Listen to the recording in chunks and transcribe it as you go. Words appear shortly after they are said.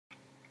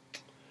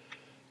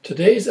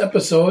Today's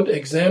episode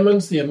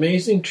examines the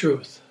amazing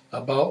truth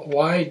about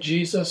why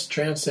Jesus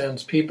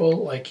transcends people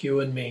like you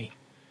and me.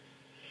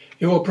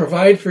 It will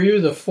provide for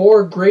you the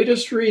 4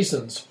 greatest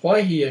reasons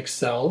why he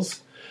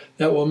excels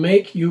that will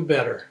make you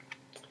better.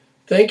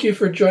 Thank you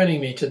for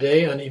joining me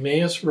today on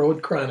Emmaus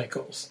Road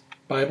Chronicles,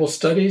 Bible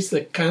studies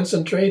that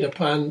concentrate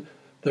upon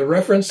the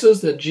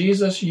references that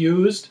Jesus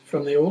used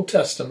from the Old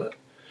Testament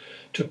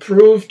to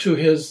prove to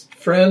his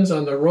friends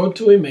on the road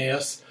to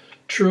Emmaus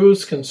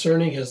truths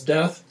concerning his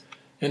death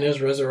and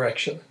his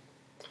resurrection.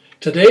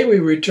 Today we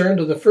return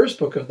to the first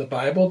book of the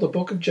Bible, the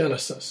book of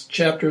Genesis,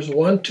 chapters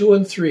 1, 2,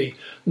 and 3.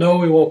 No,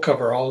 we won't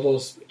cover all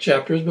those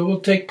chapters, but we'll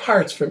take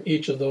parts from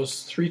each of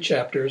those 3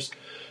 chapters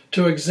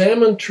to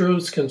examine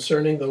truths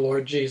concerning the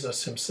Lord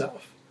Jesus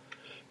himself.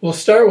 We'll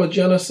start with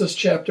Genesis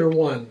chapter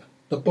 1,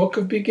 the book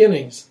of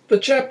beginnings, the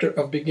chapter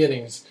of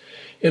beginnings,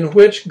 in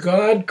which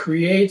God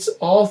creates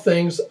all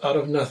things out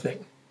of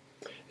nothing.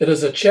 It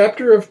is a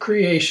chapter of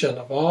creation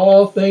of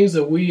all things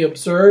that we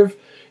observe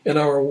in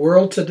our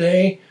world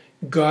today.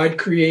 God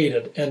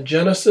created, and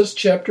Genesis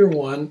chapter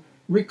 1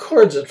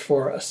 records it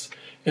for us,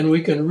 and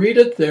we can read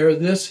it there,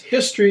 this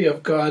history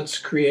of God's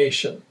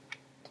creation.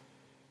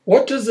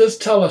 What does this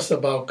tell us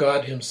about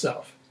God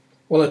himself?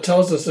 Well, it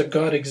tells us that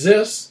God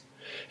exists.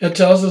 It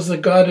tells us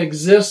that God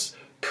exists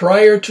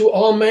prior to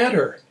all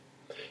matter.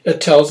 It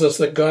tells us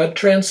that God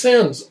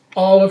transcends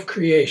all of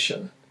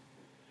creation.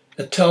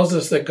 It tells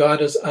us that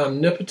God is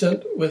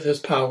omnipotent with his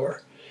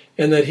power,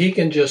 and that he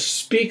can just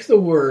speak the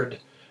word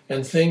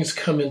and things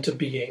come into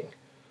being.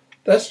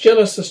 That's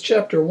Genesis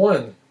chapter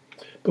 1.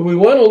 But we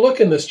want to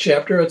look in this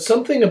chapter at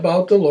something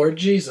about the Lord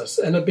Jesus,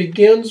 and it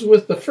begins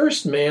with the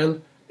first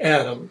man,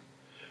 Adam.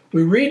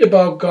 We read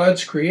about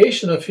God's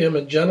creation of him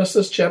in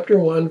Genesis chapter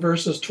 1,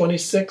 verses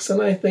 26,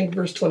 and I think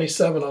verse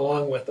 27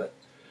 along with it.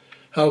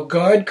 How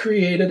God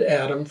created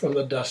Adam from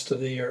the dust of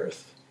the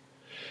earth.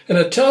 And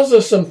it tells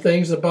us some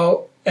things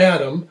about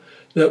Adam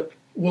that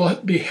will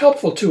be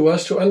helpful to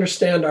us to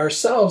understand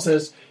ourselves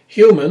as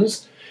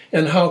humans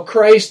and how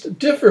Christ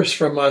differs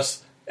from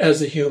us as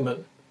a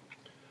human.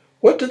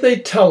 What do they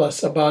tell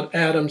us about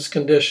Adam's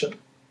condition?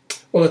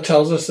 Well, it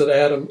tells us that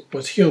Adam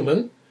was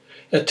human.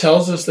 It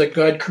tells us that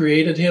God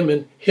created him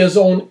in his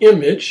own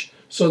image.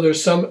 So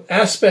there's some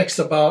aspects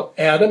about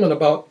Adam and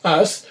about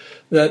us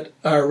that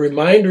are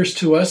reminders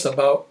to us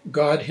about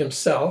God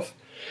himself.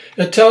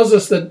 It tells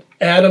us that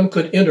Adam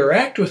could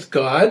interact with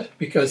God,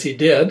 because he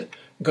did.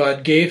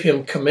 God gave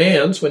him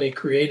commands when he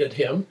created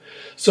him.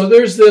 So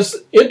there's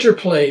this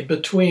interplay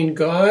between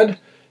God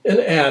and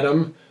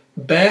Adam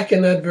back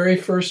in that very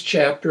first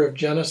chapter of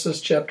Genesis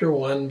chapter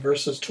 1,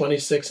 verses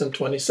 26 and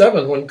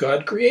 27, when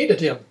God created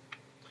him.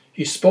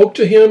 He spoke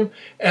to him,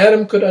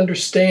 Adam could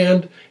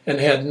understand, and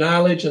had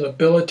knowledge and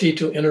ability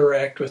to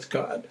interact with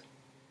God.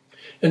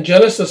 In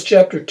Genesis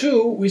chapter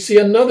 2, we see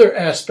another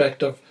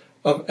aspect of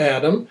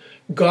Adam.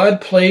 God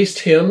placed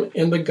him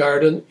in the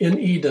garden in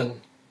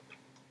Eden,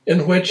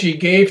 in which he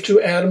gave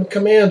to Adam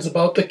commands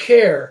about the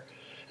care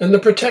and the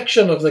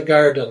protection of the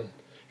garden,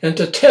 and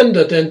to tend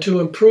it and to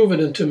improve it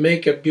and to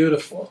make it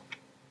beautiful.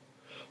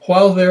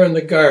 While there in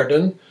the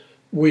garden,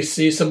 we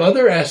see some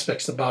other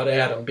aspects about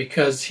Adam,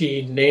 because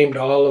he named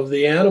all of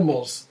the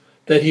animals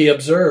that he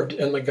observed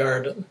in the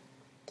garden.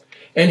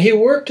 And he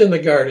worked in the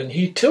garden.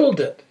 He tilled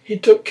it. He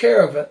took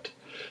care of it.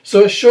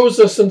 So it shows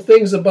us some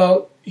things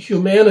about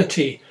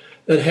humanity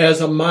that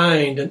has a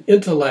mind, an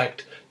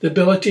intellect, the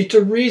ability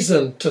to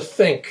reason, to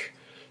think,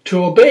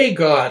 to obey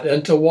God,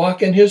 and to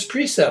walk in his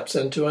precepts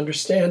and to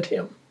understand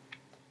him.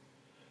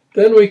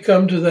 Then we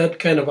come to that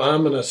kind of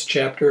ominous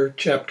chapter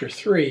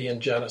 3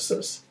 in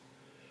Genesis.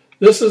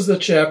 This is the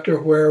chapter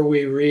where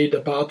we read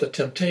about the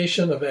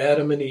temptation of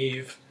Adam and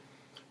Eve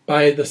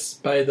by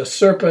the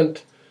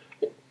serpent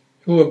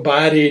who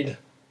embodied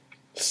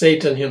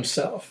Satan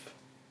himself,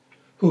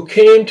 who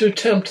came to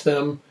tempt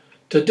them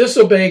to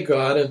disobey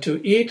God and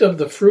to eat of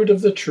the fruit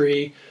of the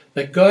tree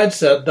that God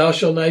said, "Thou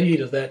shalt not eat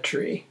of that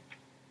tree."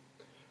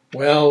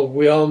 Well,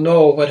 we all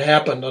know what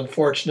happened,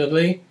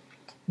 unfortunately.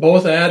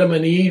 Both Adam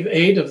and Eve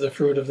ate of the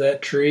fruit of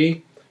that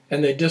tree,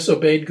 and they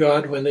disobeyed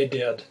God when they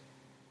did.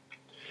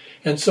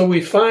 And so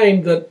we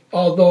find that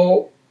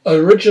although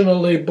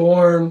originally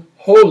born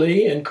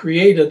holy and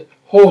created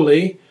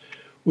holy,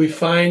 we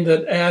find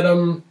that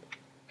Adam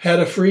had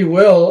a free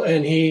will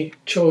and he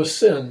chose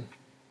sin.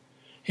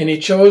 And he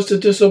chose to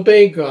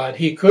disobey God.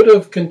 He could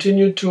have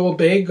continued to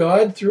obey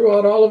God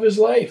throughout all of his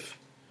life.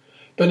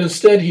 But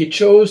instead he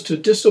chose to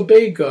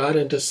disobey God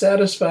and to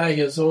satisfy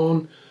his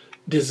own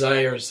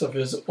desires of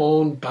his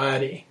own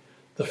body.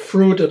 The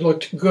fruit, it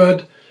looked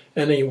good,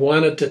 and he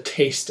wanted to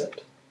taste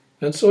it.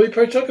 And so he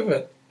partook of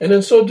it. And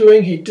in so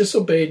doing, he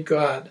disobeyed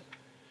God.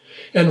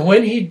 And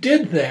when he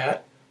did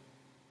that,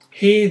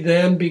 he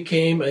then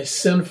became a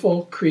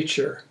sinful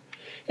creature.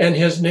 And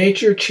his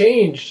nature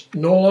changed,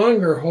 no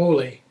longer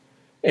holy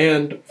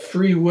and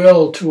free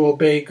will to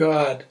obey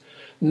God.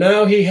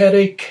 Now he had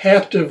a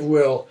captive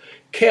will,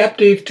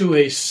 captive to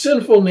a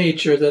sinful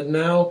nature that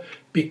now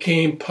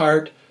became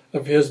part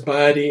of his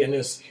body and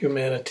his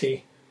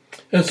humanity.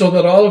 And so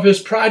that all of his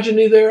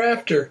progeny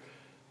thereafter,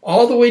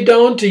 all the way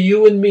down to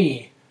you and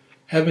me,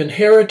 have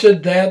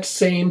inherited that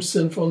same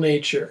sinful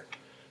nature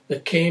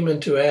that came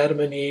into Adam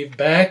and Eve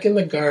back in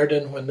the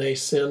garden when they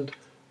sinned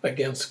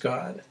against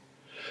God.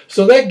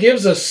 So that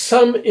gives us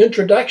some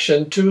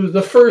introduction to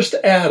the first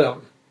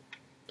Adam,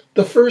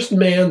 the first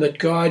man that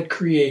God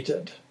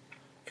created,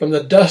 from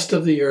the dust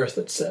of the earth,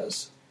 it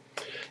says.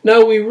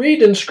 Now we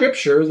read in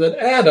Scripture that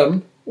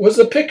Adam was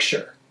a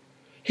picture.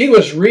 He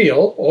was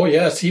real. Oh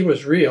yes, he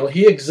was real.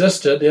 He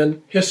existed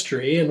in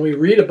history, and we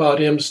read about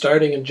him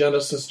starting in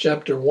Genesis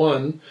chapter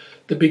 1,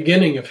 the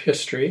beginning of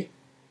history.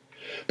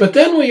 But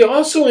then we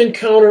also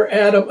encounter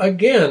Adam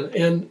again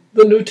in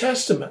the New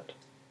Testament,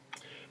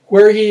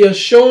 where he is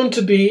shown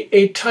to be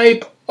a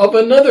type of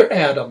another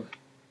Adam,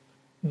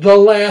 the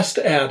last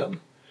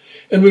Adam.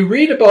 And we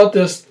read about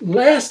this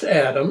last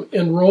Adam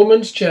in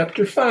Romans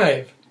chapter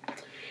 5.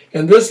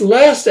 And this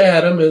last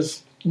Adam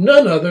is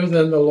none other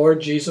than the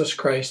Lord Jesus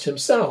Christ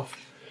himself.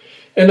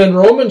 And in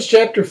Romans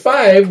chapter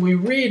 5, we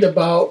read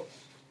about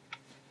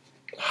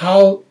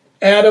how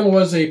Adam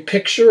was a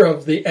picture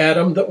of the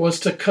Adam that was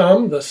to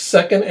come, the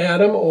second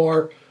Adam,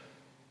 or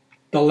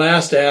the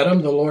last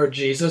Adam, the Lord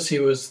Jesus. He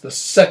was the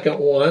second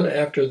one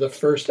after the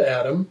first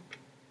Adam.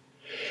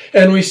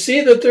 And we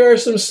see that there are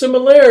some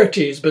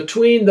similarities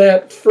between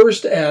that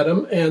first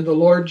Adam and the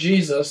Lord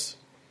Jesus,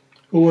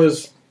 who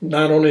was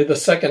not only the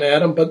second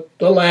Adam, but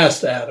the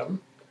last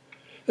Adam.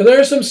 And there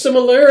are some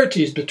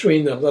similarities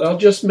between them that I'll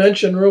just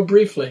mention real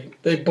briefly.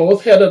 They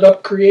both headed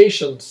up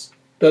creations.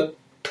 The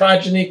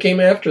progeny came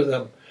after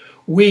them.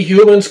 We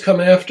humans come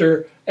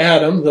after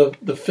Adam,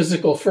 the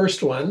physical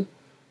first one.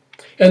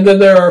 And then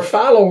there are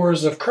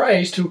followers of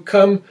Christ who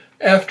come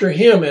after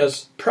him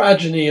as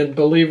progeny and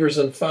believers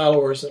and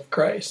followers of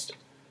Christ.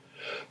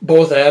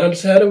 Both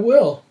Adams had a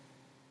will.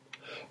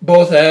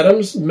 Both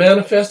Adams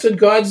manifested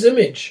God's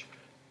image.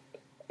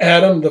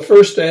 Adam, the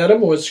first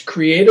Adam, was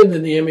created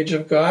in the image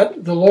of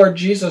God. The Lord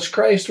Jesus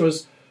Christ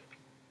was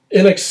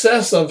in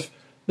excess of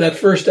that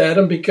first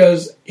Adam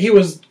because he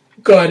was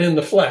God in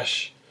the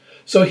flesh.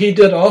 So he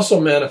did also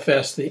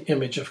manifest the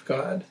image of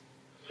God.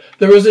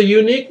 There was a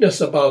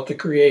uniqueness about the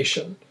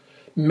creation.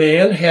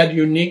 Man had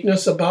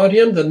uniqueness about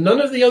him that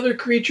none of the other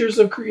creatures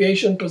of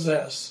creation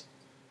possess.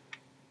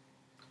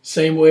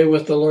 Same way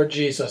with the Lord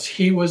Jesus.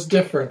 He was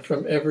different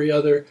from every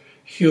other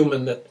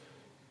human that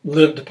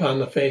lived upon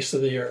the face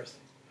of the earth.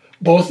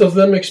 Both of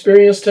them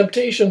experienced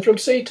temptation from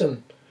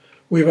Satan.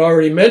 We've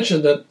already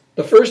mentioned that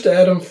the first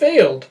Adam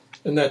failed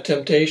in that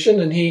temptation,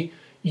 and he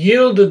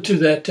yielded to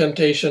that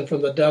temptation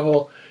from the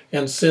devil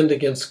and sinned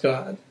against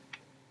God.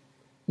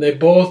 They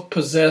both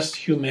possessed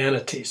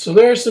humanity. So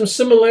there are some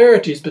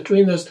similarities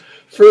between this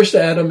first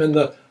Adam and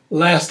the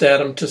last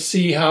Adam to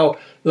see how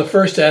the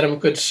first Adam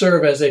could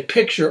serve as a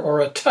picture or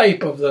a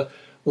type of the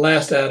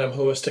last Adam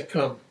who was to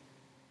come.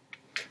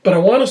 But I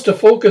want us to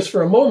focus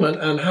for a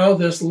moment on how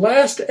this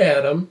last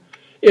Adam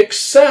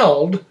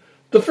excelled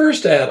the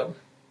first Adam,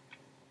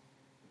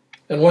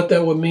 and what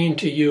that would mean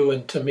to you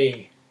and to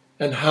me,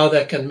 and how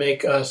that can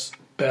make us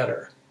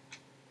better.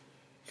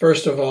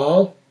 First of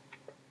all,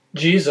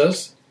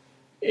 Jesus,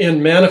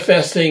 in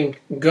manifesting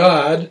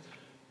God,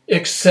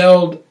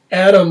 excelled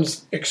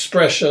Adam's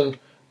expression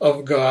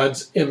of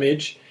God's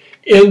image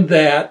in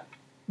that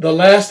the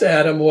last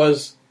Adam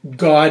was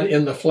God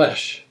in the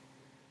flesh.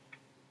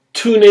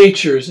 Two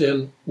natures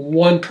in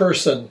one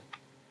person,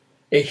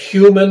 a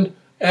human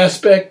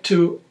aspect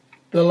to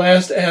the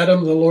last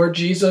Adam, the Lord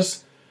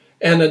Jesus,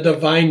 and a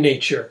divine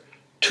nature.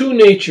 Two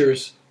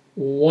natures,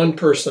 one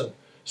person.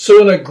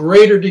 So in a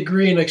greater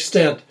degree and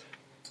extent,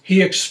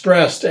 he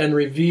expressed and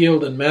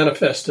revealed and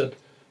manifested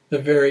the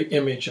very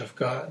image of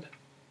God.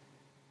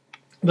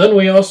 Then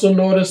we also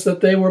notice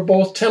that they were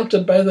both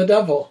tempted by the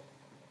devil.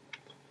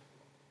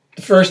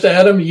 The first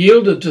Adam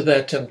yielded to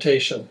that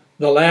temptation.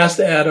 The last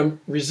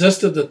Adam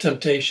resisted the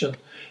temptation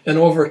and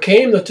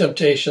overcame the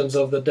temptations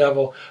of the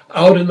devil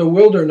out in the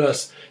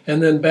wilderness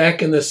and then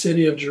back in the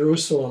city of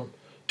Jerusalem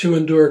to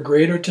endure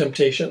greater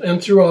temptation.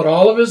 And throughout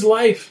all of his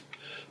life,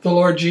 the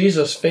Lord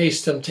Jesus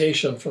faced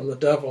temptation from the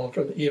devil and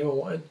from the evil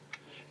one.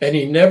 And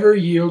he never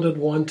yielded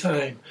one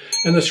time.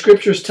 And the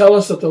scriptures tell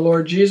us that the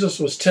Lord Jesus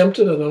was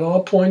tempted and in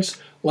all points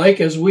like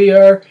as we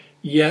are,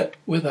 yet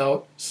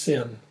without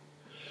sin.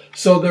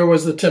 So there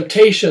was the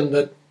temptation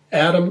that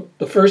Adam,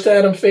 the first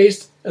Adam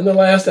faced, and the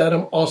last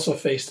Adam also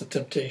faced the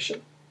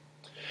temptation.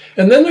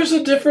 And then there's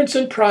a difference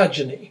in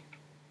progeny.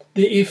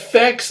 The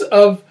effects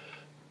of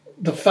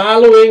the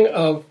following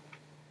of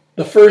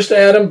the first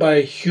Adam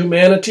by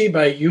humanity,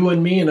 by you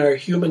and me in our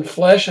human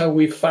flesh, how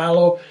we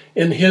follow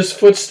in his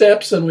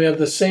footsteps and we have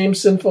the same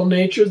sinful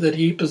nature that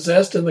he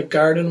possessed in the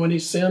garden when he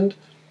sinned.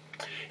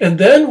 And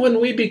then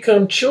when we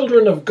become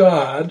children of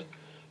God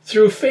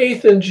through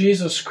faith in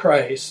Jesus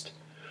Christ,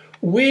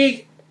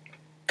 we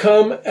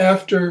come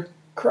after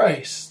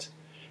Christ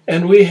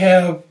and we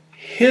have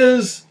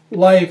his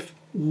life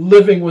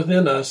living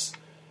within us,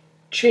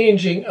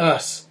 changing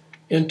us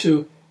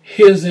into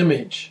his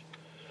image.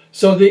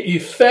 So the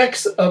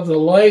effects of the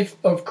life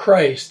of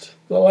Christ,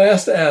 the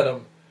last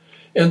Adam,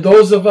 And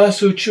those of us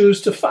who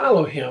choose to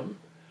follow him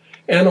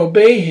and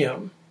obey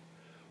him,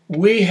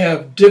 we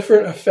have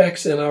different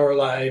effects in our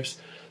lives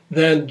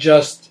than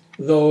just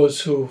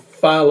those who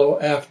follow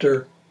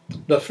after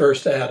the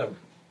first Adam.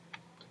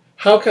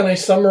 How can I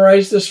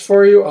summarize this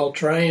for you? I'll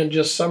try and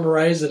just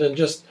summarize it in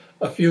just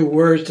a few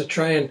words to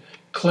try and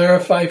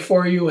clarify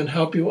for you and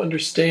help you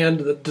understand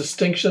the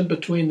distinction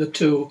between the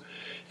two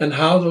and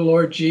how the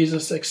Lord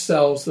Jesus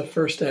excels the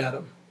first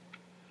Adam.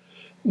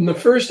 In the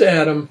first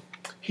Adam,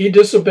 he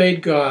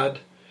disobeyed God,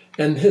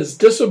 and his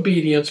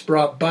disobedience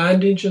brought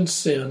bondage and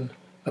sin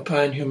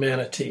upon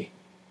humanity,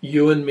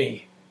 you and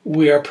me.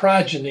 We are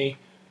progeny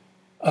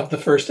of the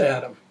first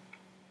Adam.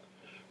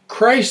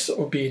 Christ's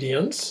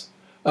obedience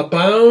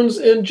abounds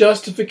in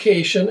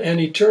justification and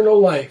eternal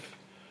life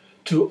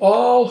to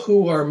all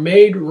who are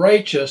made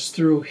righteous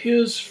through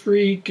his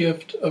free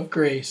gift of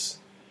grace,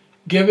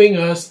 giving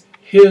us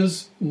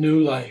his new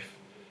life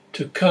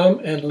to come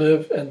and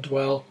live and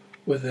dwell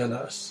within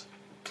us.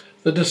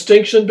 The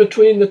distinction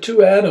between the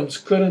two Adams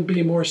couldn't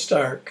be more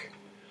stark,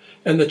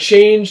 and the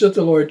change that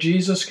the Lord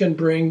Jesus can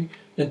bring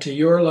into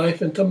your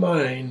life and to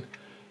mine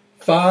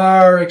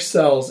far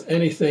excels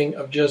anything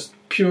of just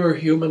pure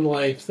human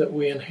life that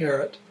we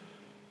inherit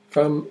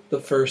from the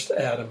first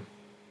Adam.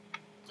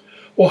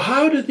 Well,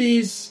 how do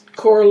these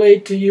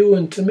correlate to you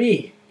and to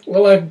me?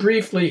 Well, I've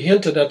briefly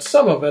hinted at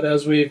some of it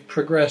as we've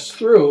progressed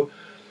through,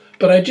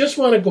 but I just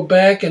want to go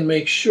back and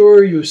make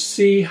sure you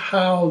see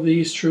how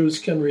these truths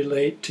can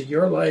relate to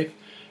your life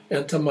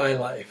and to my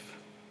life.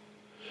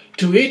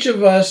 To each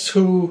of us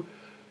who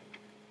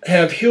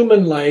have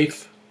human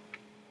life,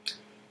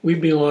 we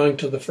belong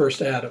to the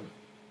first Adam.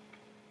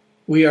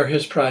 We are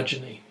his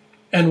progeny,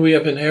 and we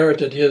have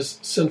inherited his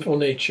sinful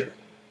nature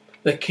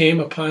that came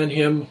upon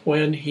him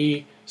when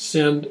he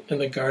sinned in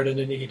the Garden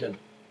in Eden.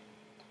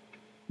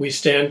 We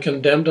stand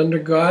condemned under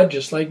God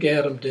just like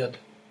Adam did.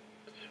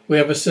 We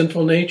have a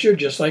sinful nature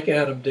just like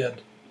Adam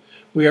did.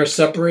 We are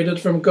separated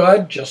from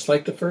God just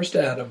like the first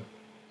Adam,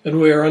 and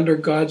we are under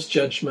God's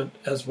judgment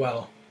as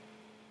well.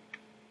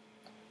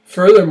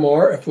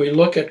 Furthermore, if we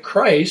look at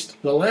Christ,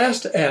 the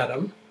last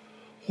Adam,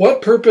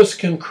 what purpose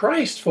can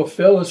Christ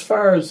fulfill as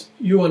far as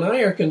you and I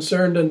are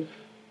concerned, and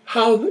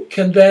how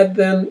can that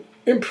then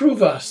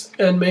improve us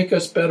and make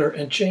us better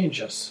and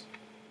change us?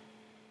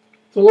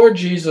 The Lord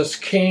Jesus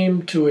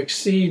came to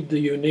exceed the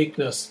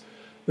uniqueness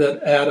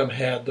that Adam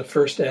had, the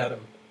first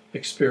Adam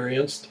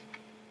experienced.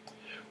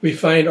 We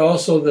find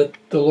also that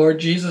the Lord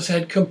Jesus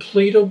had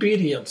complete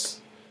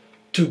obedience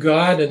to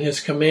God and his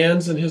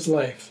commands in his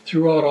life,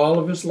 throughout all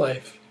of his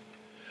life.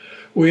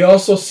 We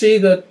also see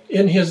that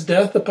in his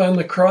death upon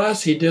the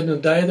cross, he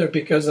didn't die there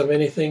because of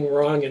anything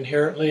wrong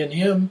inherently in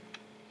him,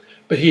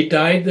 but he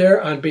died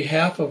there on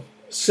behalf of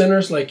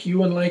sinners like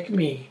you and like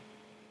me,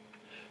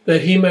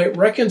 that he might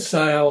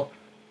reconcile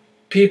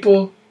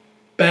people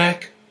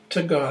back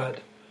to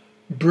God,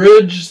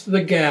 bridge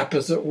the gap,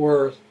 as it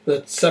were,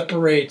 that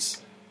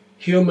separates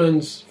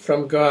humans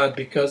from God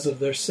because of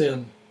their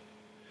sin.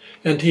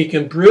 And he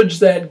can bridge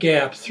that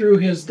gap through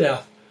his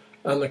death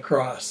on the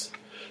cross,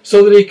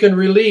 so that he can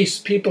release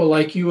people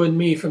like you and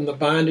me from the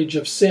bondage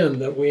of sin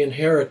that we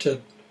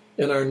inherited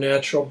in our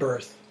natural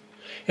birth,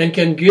 and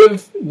can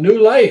give new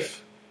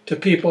life to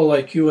people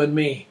like you and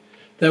me,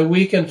 that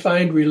we can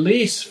find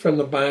release from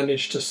the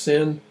bondage to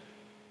sin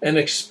and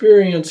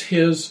experience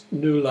his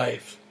new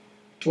life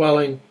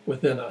dwelling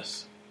within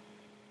us.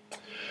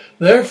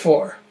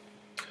 Therefore,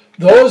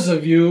 those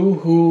of you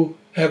who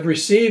have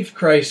received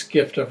Christ's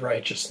gift of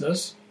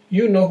righteousness,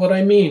 you know what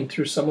I mean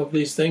through some of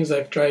these things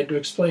I've tried to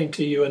explain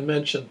to you and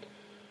mentioned.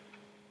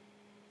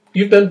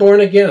 You've been born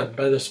again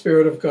by the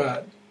Spirit of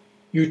God.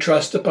 You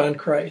trust upon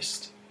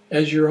Christ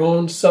as your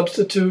own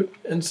substitute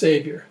and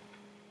Savior.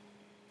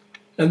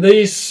 And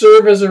these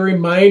serve as a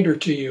reminder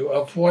to you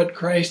of what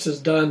Christ has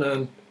done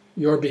on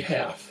your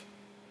behalf,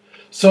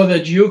 so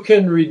that you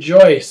can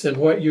rejoice in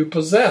what you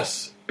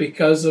possess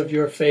because of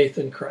your faith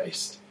in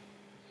Christ.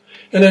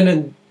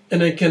 And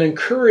it can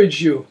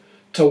encourage you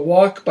to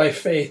walk by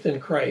faith in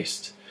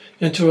Christ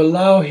and to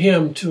allow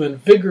him to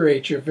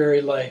invigorate your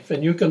very life.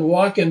 And you can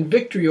walk in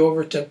victory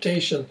over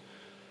temptation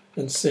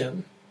and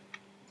sin,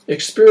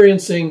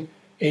 experiencing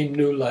a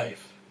new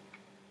life.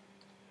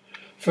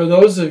 For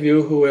those of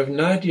you who have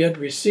not yet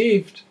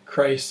received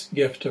Christ's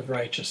gift of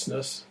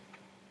righteousness,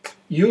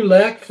 you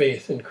lack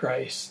faith in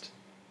Christ.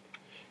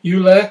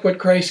 You lack what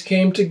Christ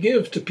came to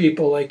give to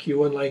people like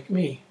you and like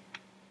me.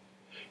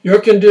 Your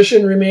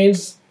condition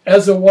remains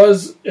as it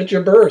was at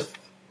your birth,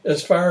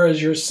 as far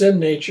as your sin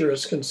nature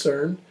is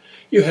concerned.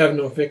 You have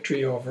no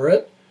victory over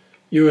it.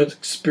 You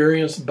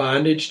experience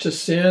bondage to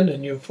sin,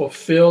 and you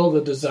fulfill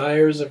the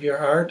desires of your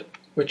heart,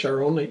 which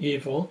are only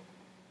evil.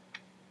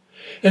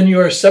 And you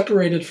are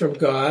separated from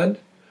God,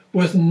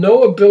 with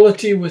no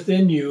ability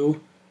within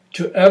you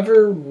to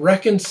ever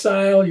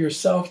reconcile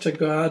yourself to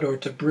God or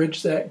to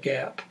bridge that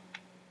gap.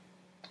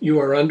 You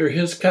are under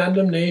his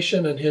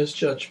condemnation and his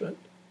judgment.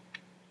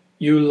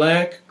 You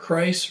lack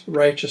Christ's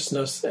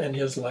righteousness and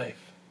his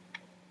life.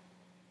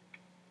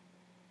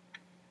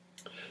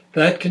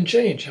 That can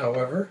change,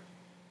 however.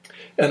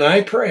 And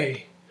I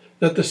pray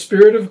that the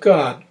Spirit of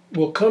God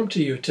will come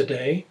to you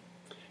today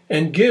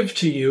and give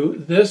to you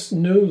this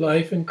new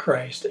life in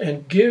Christ,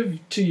 and give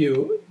to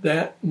you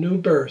that new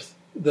birth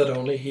that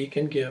only He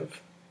can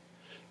give.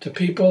 To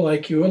people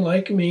like you and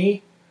like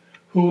me,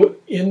 who,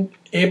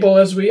 able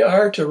as we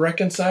are to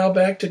reconcile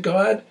back to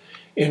God,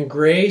 in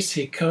grace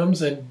He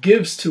comes and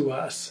gives to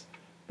us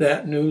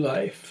that new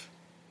life.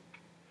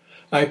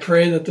 I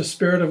pray that the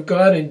Spirit of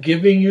God, in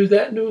giving you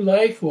that new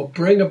life, will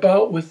bring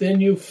about within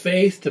you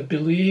faith to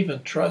believe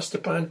and trust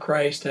upon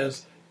Christ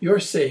as your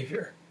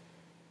Savior,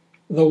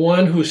 the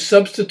one who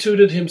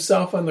substituted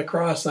Himself on the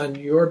cross on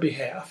your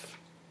behalf,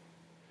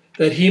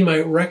 that He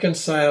might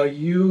reconcile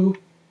you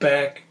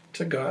back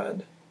to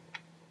God,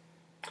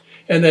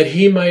 and that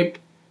He might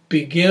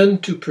begin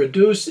to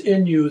produce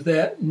in you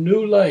that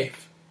new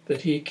life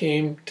that He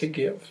came to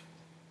give.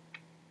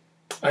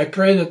 I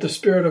pray that the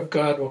Spirit of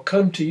God will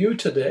come to you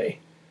today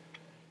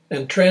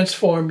and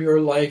transform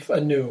your life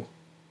anew.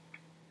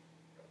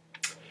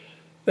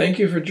 Thank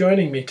you for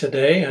joining me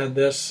today on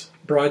this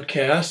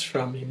broadcast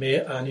from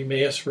on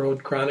Emmaus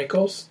Road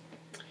Chronicles.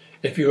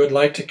 If you would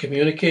like to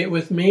communicate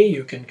with me,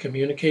 you can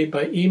communicate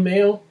by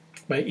email.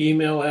 My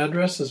email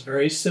address is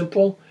very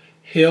simple: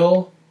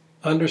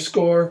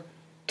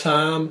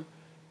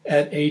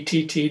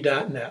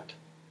 hill_tom@att.net.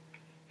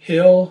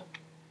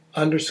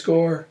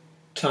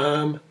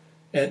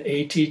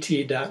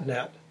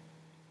 hill_tom@att.net.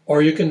 Or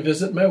you can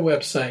visit my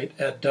website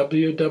at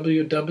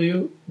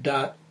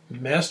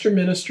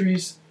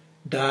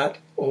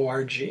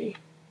www.masterministries.org.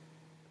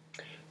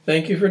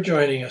 Thank you for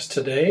joining us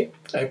today.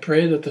 I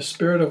pray that the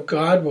Spirit of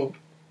God will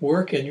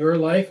work in your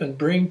life and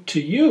bring to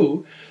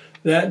you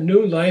that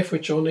new life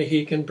which only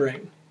He can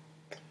bring.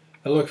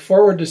 I look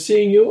forward to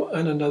seeing you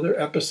on another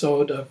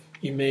episode of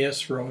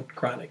Emmaus Road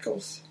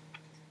Chronicles.